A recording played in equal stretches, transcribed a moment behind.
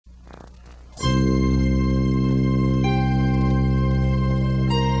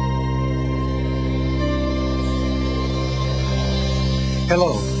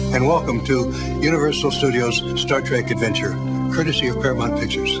welcome to Universal Studios' Star Trek Adventure, courtesy of Paramount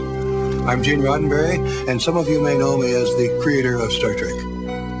Pictures. I'm Gene Roddenberry, and some of you may know me as the creator of Star Trek.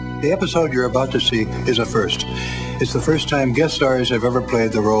 The episode you're about to see is a first. It's the first time guest stars have ever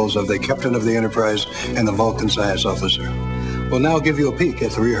played the roles of the captain of the Enterprise and the Vulcan science officer. We'll now give you a peek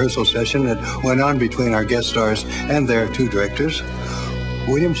at the rehearsal session that went on between our guest stars and their two directors,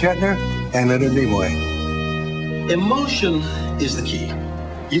 William Shatner and Leonard Nimoy. Emotion is the key.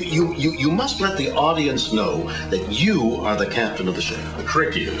 You must let the audience know that you are the captain of the ship. The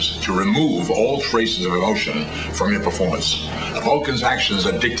trick is to remove all traces of emotion from your performance. A Vulcan's actions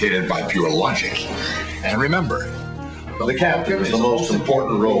are dictated by pure logic. And remember, the captain is the most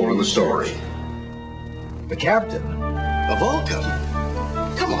important role in the story. The captain? A Vulcan?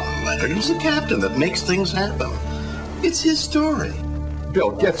 Come on, Leonard. It's the captain that makes things happen. It's his story.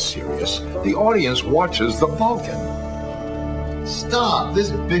 Bill, get serious. The audience watches the Vulcan. Stop! This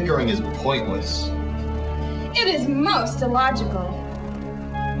bickering is pointless. It is most illogical.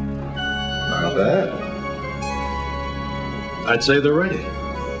 Not bad. I'd say they're ready.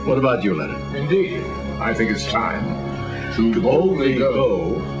 What about you, Leonard? Indeed. I think it's time to boldly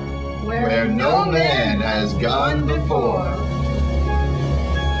go where no man has gone before.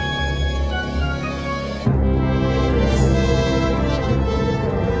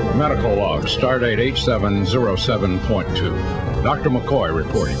 Medical log, stardate 8707.2. Dr. McCoy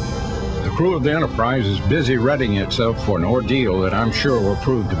reporting. The crew of the Enterprise is busy readying itself for an ordeal that I'm sure will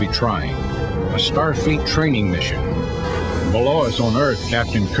prove to be trying. A Starfleet training mission. Below us on Earth,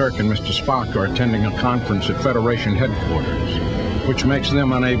 Captain Kirk and Mr. Spock are attending a conference at Federation headquarters, which makes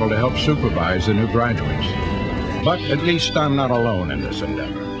them unable to help supervise the new graduates. But at least I'm not alone in this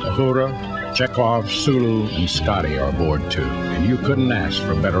endeavor. Uhura, Chekhov, Sulu, and Scotty are aboard too, and you couldn't ask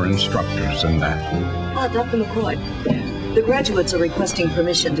for better instructors than that. Dr. McCoy, the graduates are requesting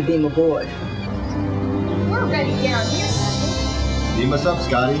permission to beam aboard. We're ready down here. Beam us up,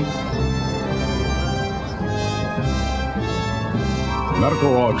 Scotty.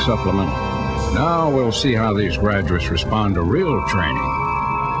 Medical log supplement. Now we'll see how these graduates respond to real training.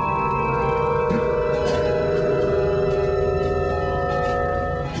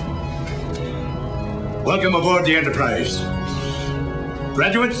 Welcome aboard the Enterprise.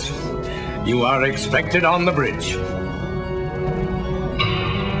 Graduates, you are expected on the bridge.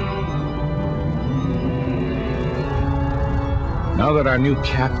 Now that our new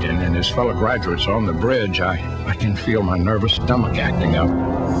captain and his fellow graduates are on the bridge, I can feel my nervous stomach acting up.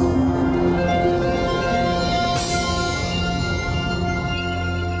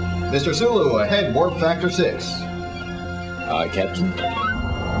 Mr. Sulu, ahead, warp factor 6. Aye, Captain.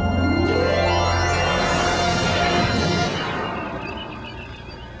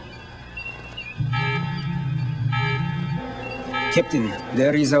 Captain,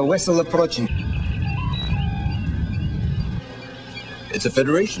 there is a vessel approaching. It's a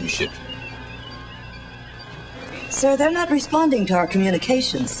Federation ship. Sir, they're not responding to our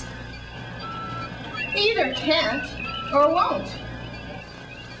communications. Either can't or won't.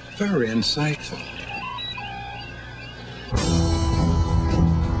 Very insightful.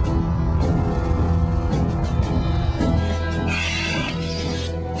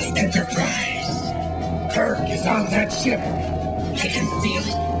 The Enterprise. Kirk is on that ship. I can feel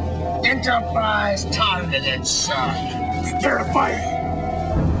it. Enterprise targeted, sir. Prepare to fire.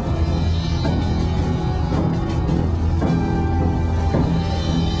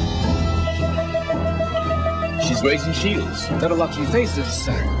 She's raising shields. Better lock your faces,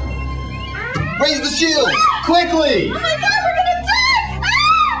 sir. Raise the shield! Quickly! Oh my God, we're gonna die!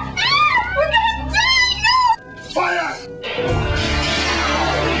 We're gonna die! No! Fire!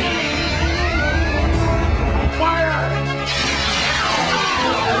 Fire!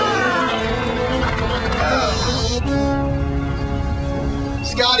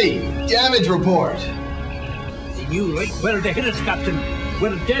 Scotty, damage report. They knew right where to hit us, Captain.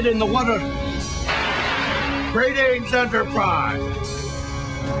 We're dead in the water. Greetings, Enterprise.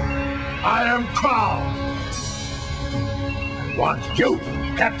 I am Crown. I want you,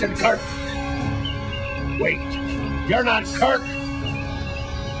 Captain Kirk. Wait, you're not Kirk?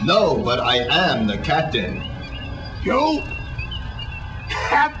 No, but I am the captain. You?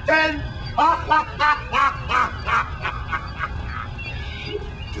 Captain?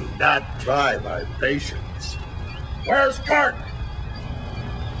 Do not try my patience. Where's Kirk?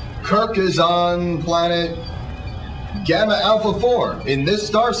 Kirk is on planet Gamma Alpha 4 in this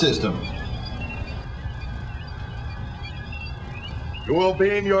star system. You will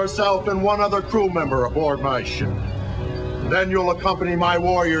beam yourself and one other crew member aboard my ship. Then you'll accompany my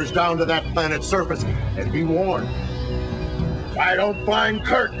warriors down to that planet's surface and be warned. If I don't find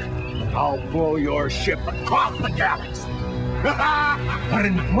Kirk, I'll blow your ship across the galaxy. What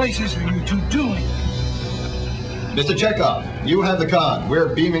in blazes are you two doing? Mr. Chekhov, you have the con.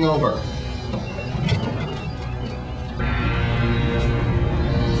 We're beaming over.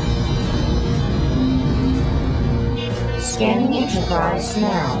 Scanning Enterprise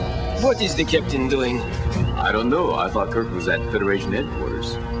now. What is the captain doing? I don't know. I thought Kirk was at Federation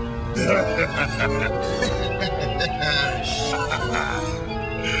headquarters.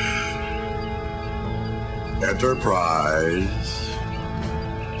 Enterprise.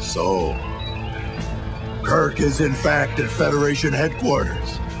 So, Kirk is in fact at Federation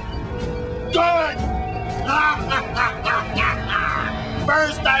headquarters. Good!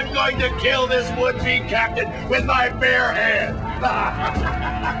 First, I'm going to kill this would-be captain with my bare hand.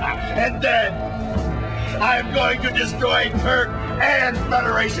 And then, I'm going to destroy Kirk and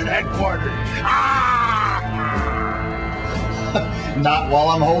Federation headquarters. Not while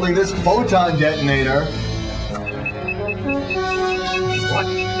I'm holding this photon detonator. What?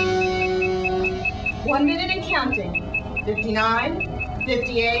 1 minute and counting. 59,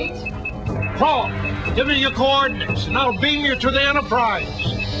 58. Paul, give me your coordinates, and I'll beam you to the Enterprise.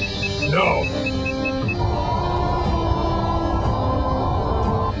 No.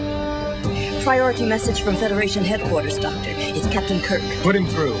 Priority message from Federation headquarters, Doctor. It's Captain Kirk. Put him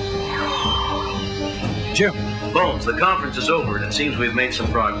through. Jim. Bones, the conference is over, and it seems we've made some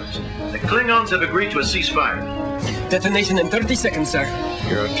progress. The Klingons have agreed to a ceasefire. Detonation in 30 seconds, sir.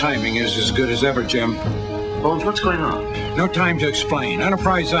 Your timing is as good as ever, Jim. Bones, what's going on? No time to explain.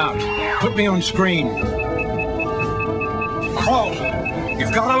 Enterprise out. Put me on screen. Krall,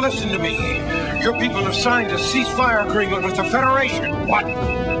 you've got to listen to me. Your people have signed a ceasefire agreement with the Federation. What?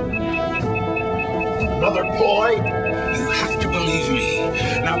 Another ploy? You have to believe me.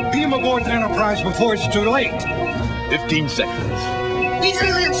 Now beam aboard the Enterprise before it's too late. 15 seconds. These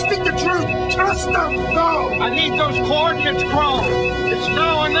aliens speak the truth. Trust them. Go. I need those coordinates, Krall. It's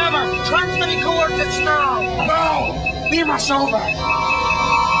now or never. Transmitting coordinates now. No. Beam us over.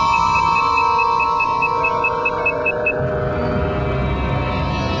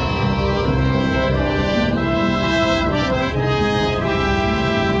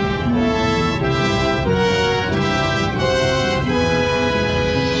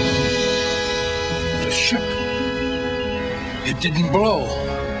 The ship. It didn't blow.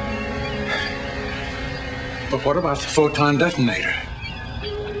 But what about the photon detonator?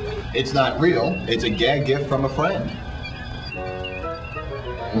 It's not real. It's a gag gift from a friend.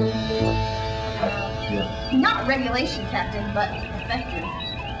 Not regulation, Captain, but effective.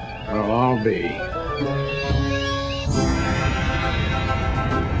 Well, I'll be.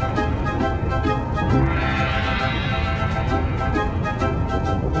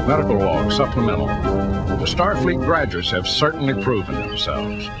 Medical log supplemental. The Starfleet graduates have certainly proven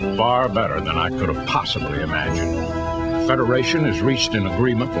themselves far better than I could have possibly imagined. The Federation has reached an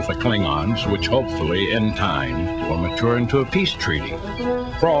agreement with the Klingons, which hopefully, in time, will mature into a peace treaty.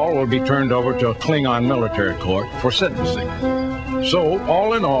 Krall will be turned over to a Klingon military court for sentencing. So,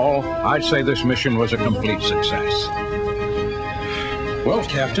 all in all, I'd say this mission was a complete success. Well,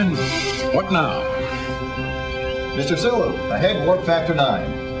 Captain, what now? Mr. Sulu, ahead warp factor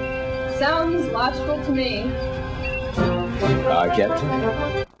 9. Sounds logical to me.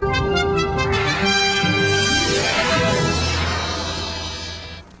 Captain?